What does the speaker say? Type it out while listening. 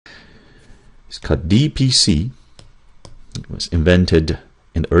It's called DPC. It was invented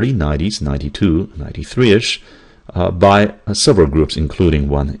in the early 90s, 92, 93-ish, by several groups, including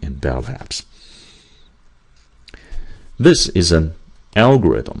one in Bell Labs. This is an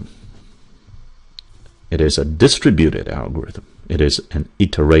algorithm. It is a distributed algorithm. It is an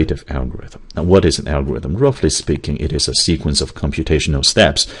iterative algorithm. Now, what is an algorithm? Roughly speaking, it is a sequence of computational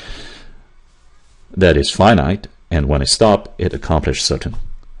steps that is finite, and when it stops, it accomplishes certain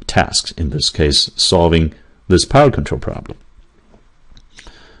tasks. In this case, solving this power control problem.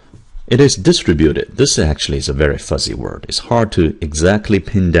 It is distributed. This actually is a very fuzzy word. It's hard to exactly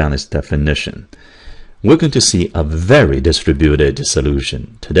pin down its definition. We're going to see a very distributed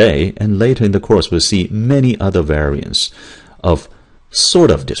solution today, and later in the course we'll see many other variants of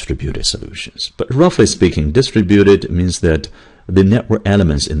sort of distributed solutions. But roughly speaking, distributed means that the network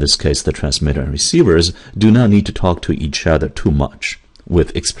elements, in this case the transmitter and receivers, do not need to talk to each other too much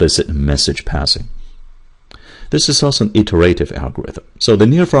with explicit message passing. This is also an iterative algorithm. So the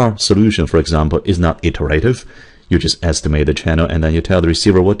near-far solution, for example, is not iterative. You just estimate the channel and then you tell the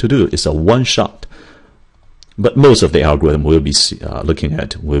receiver what to do. It's a one-shot. But most of the algorithm we'll be looking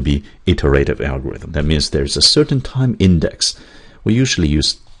at will be iterative algorithm. That means there's a certain time index. We usually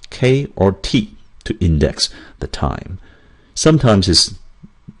use K or T to index the time. Sometimes it's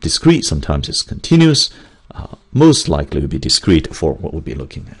discrete, sometimes it's continuous. Most likely will be discrete for what we'll be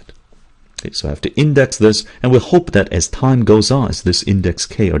looking at. Okay, so I have to index this, and we hope that as time goes on, as this index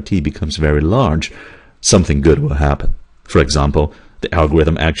K or T becomes very large, something good will happen. For example, the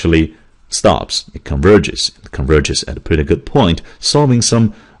algorithm actually stops, it converges at a pretty good point, solving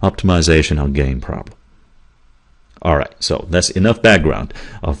some optimization or gain problem. Alright, so that's enough background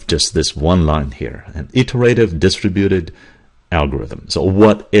of just this one line here, an iterative distributed algorithm. So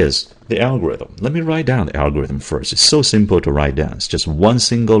what is the algorithm? Let me write down the algorithm first. It's so simple to write down. It's just one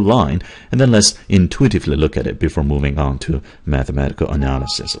single line, and then let's intuitively look at it before moving on to mathematical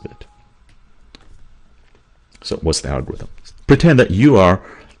analysis of it. So what's the algorithm? Pretend that you are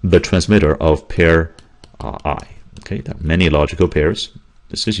the transmitter of pair I. Okay, there are many logical pairs.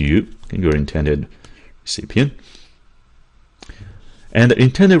 This is you, your intended recipient. And the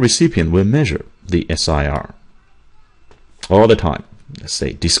intended recipient will measure the SIR all the time. Let's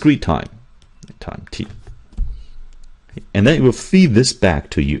say discrete time, time t. Okay. And then it will feed this back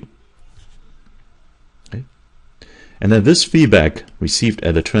to you. Okay. And then this feedback received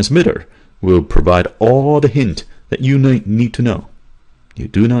at the transmitter will provide all the hint that you need to know. You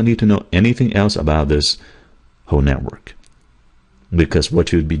do not need to know anything else about this whole network. Because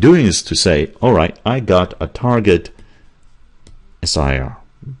what you'd be doing is to say, all right, I got a target SIR,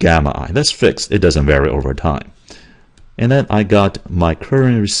 gamma I. That's fixed. It doesn't vary over time. And then I got my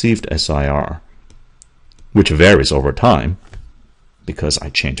current received SIR, which varies over time because I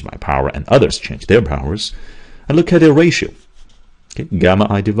change my power and others change their powers. I look at their ratio. Okay, gamma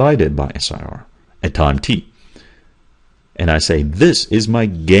I divided by SIR at time t. And I say, this is my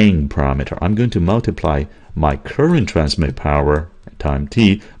gain parameter. I'm going to multiply my current transmit power at time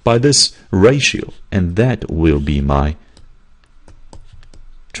t by this ratio, and that will be my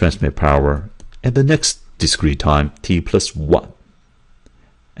transmit power at the next discrete time t plus 1.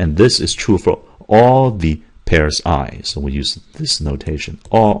 And this is true for all the pairs I. So we use this notation,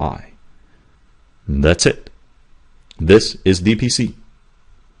 all I. And that's it. This is DPC.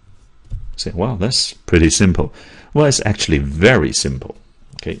 Say, wow, that's pretty simple. Well, it's actually very simple.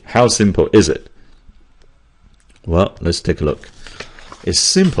 Okay, how simple is it? Well, let's take a look. It's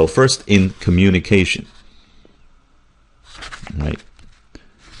simple first in communication. Right?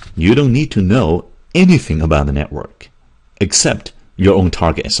 You don't need to know anything about the network except your own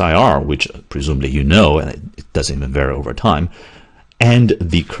target SIR, which presumably you know, and it doesn't even vary over time, and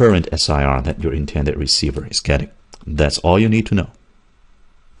the current SIR that your intended receiver is getting. That's all you need to know.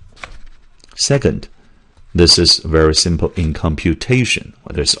 Second, this is very simple in computation,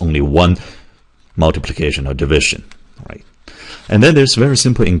 where there's only one multiplication or division, right? And then there's very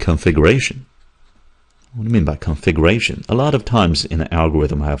simple in configuration. What do you mean by configuration? A lot of times in an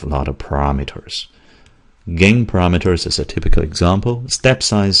algorithm I have a lot of parameters. Gain parameters is a typical example. Step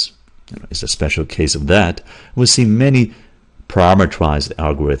size is a special case of that. We'll see many parameterized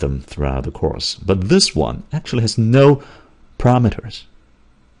algorithm throughout the course. But this one actually has no parameters,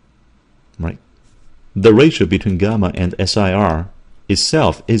 right? The ratio between gamma and SIR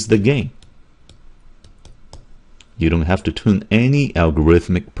itself is the gain. You don't have to tune any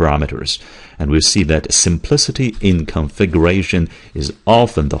algorithmic parameters. And we see that simplicity in configuration is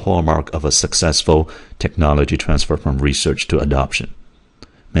often the hallmark of a successful technology transfer from research to adoption.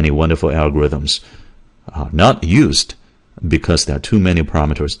 Many wonderful algorithms are not used because there are too many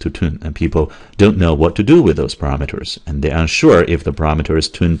parameters to tune, and people don't know what to do with those parameters, and they're unsure if the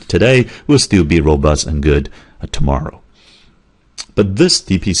parameters tuned today will still be robust and good tomorrow. But this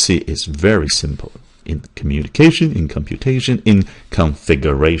DPC is very simple in communication, in computation, in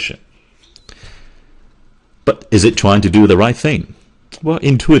configuration. But is it trying to do the right thing? Well,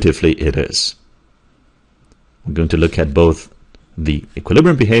 intuitively it is. We're going to look at both the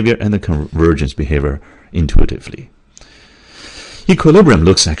equilibrium behavior and the convergence behavior intuitively. Equilibrium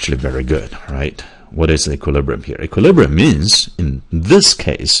looks actually very good, right? What is the equilibrium here? Equilibrium means, in this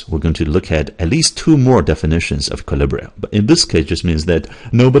case, we're going to look at least two more definitions of equilibrium. But in this case, it just means that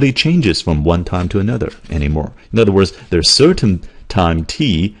nobody changes from one time to another anymore. In other words, there's certain time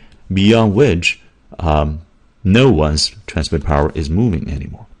t beyond which no one's transmit power is moving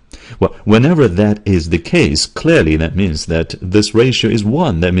anymore. Well, whenever that is the case, clearly that means that this ratio is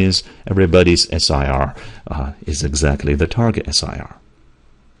 1. That means everybody's SIR is exactly the target SIR.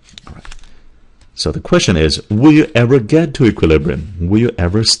 All right. So the question is, will you ever get to equilibrium? Will you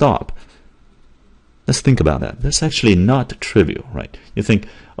ever stop? Let's think about that. That's actually not trivial, right? You think,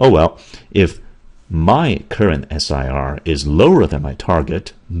 oh well, if my current SIR is lower than my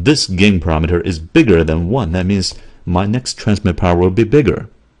target, this gain parameter is bigger than 1. That means my next transmit power will be bigger.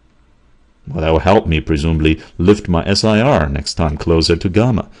 Well, that will help me presumably lift my SIR next time closer to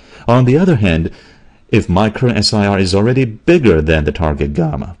gamma. On the other hand, if my current SIR is already bigger than the target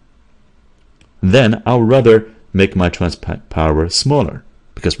gamma, then I'll rather make my transmit power smaller.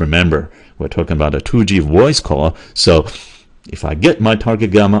 Because remember, we're talking about a 2G voice call, so if I get my target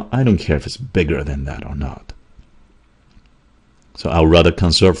gamma, I don't care if it's bigger than that or not. So I'll rather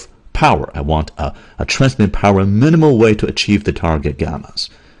conserve power. I want a transmit power minimal way to achieve the target gammas.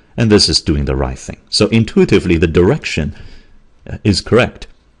 And this is doing the right thing. So intuitively, the direction is correct.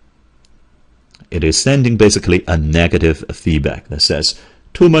 It is sending basically a negative feedback that says,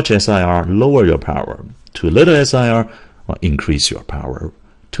 too much SIR, lower your power. Too little SIR, increase your power.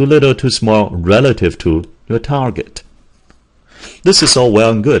 Too little, too small, relative to your target. This is all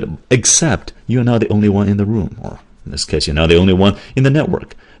well and good, except you're not the only one in the room, or in this case, you're not the only one in the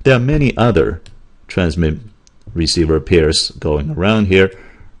network. There are many other transmit receiver pairs going around here.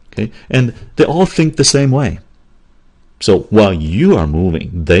 Okay, and they all think the same way. So while you are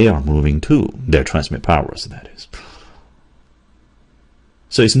moving, they are moving too. Their transmit powers, that is.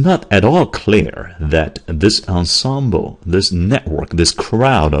 So it's not at all clear that this ensemble, this network, this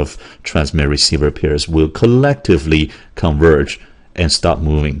crowd of transmit receiver pairs will collectively converge and stop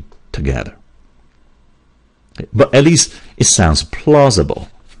moving together. Okay, but at least it sounds plausible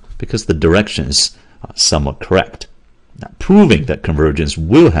because the direction is somewhat correct. Now, proving that convergence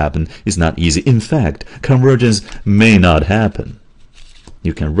will happen is not easy. In fact, convergence may not happen.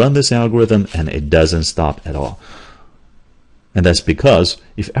 You can run this algorithm and it doesn't stop at all. And that's because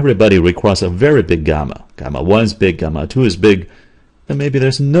if everybody requires a very big gamma, gamma 1 is big, gamma 2 is big, then maybe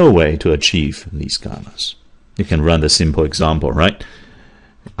there's no way to achieve these gammas. You can run the simple example, right?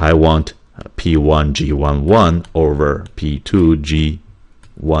 I want P1 G11 over P2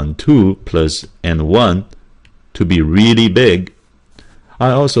 G12 plus N1 to be really big.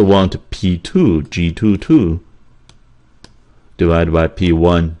 I also want P2 G22 divided by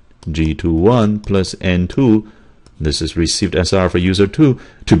P1 G21 plus N2, this is received SR for user 2,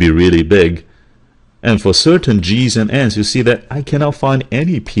 to be really big. And for certain G's and N's, you see that I cannot find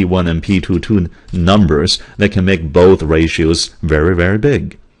any P1 and P22 numbers that can make both ratios very, very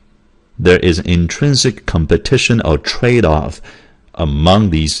big. There is intrinsic competition or trade-off among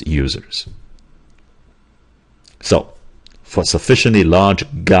these users. So, for sufficiently large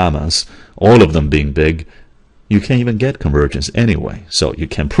gammas, all of them being big, you can't even get convergence anyway. So you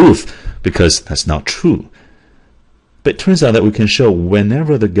can prove because that's not true. But it turns out that we can show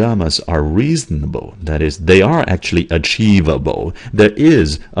whenever the gammas are reasonable, that is, they are actually achievable, there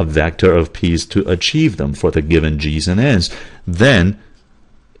is a vector of p's to achieve them for the given g's and n's, then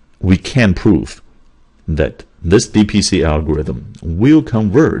we can prove that this DPC algorithm will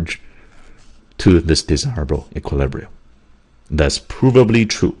converge to this desirable equilibrium. That's provably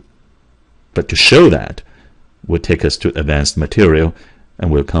true. But to show that would take us to advanced material,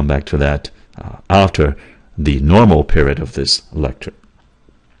 and we'll come back to that after the normal period of this lecture.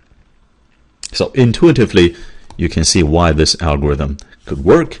 So intuitively, you can see why this algorithm could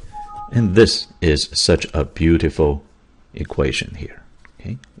work, and this is such a beautiful equation here.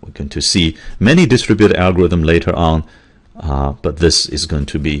 Okay? We're going to see many distributed algorithms later on, but this is going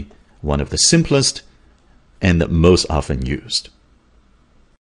to be one of the simplest and the most often used.